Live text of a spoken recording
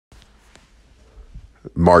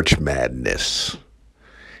March Madness.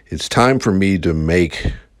 It's time for me to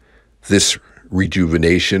make this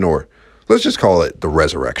rejuvenation, or let's just call it the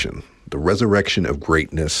resurrection. The resurrection of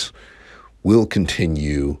greatness will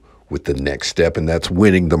continue with the next step, and that's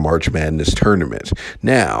winning the March Madness tournament.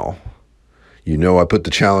 Now, I put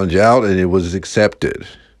the challenge out and it was accepted.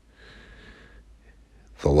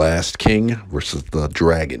 The Last King versus the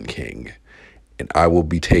Dragon King. And I will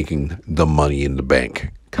be taking the Money in the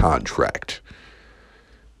Bank contract.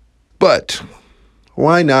 But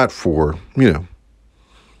why not for,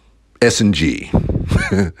 S&G?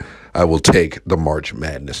 I will take the March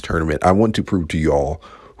Madness tournament. I want to prove to y'all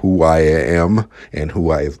who I am and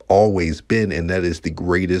who I've always been, and that is the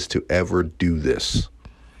greatest to ever do this.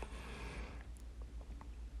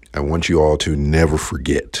 I want you all to never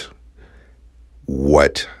forget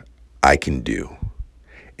what I can do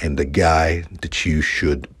and the guy that you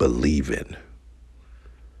should believe in.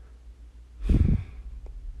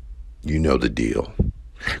 You know the deal.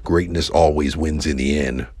 Greatness always wins in the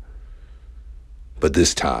end. But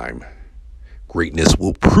this time, greatness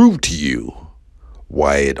will prove to you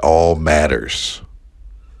why it all matters.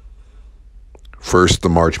 First, the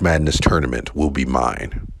March Madness tournament will be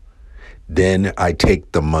mine. Then I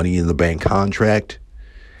take the Money in the Bank contract.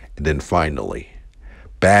 And then finally,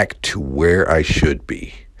 back to where I should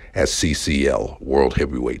be as CCL World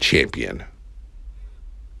Heavyweight Champion.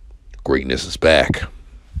 Greatness is back.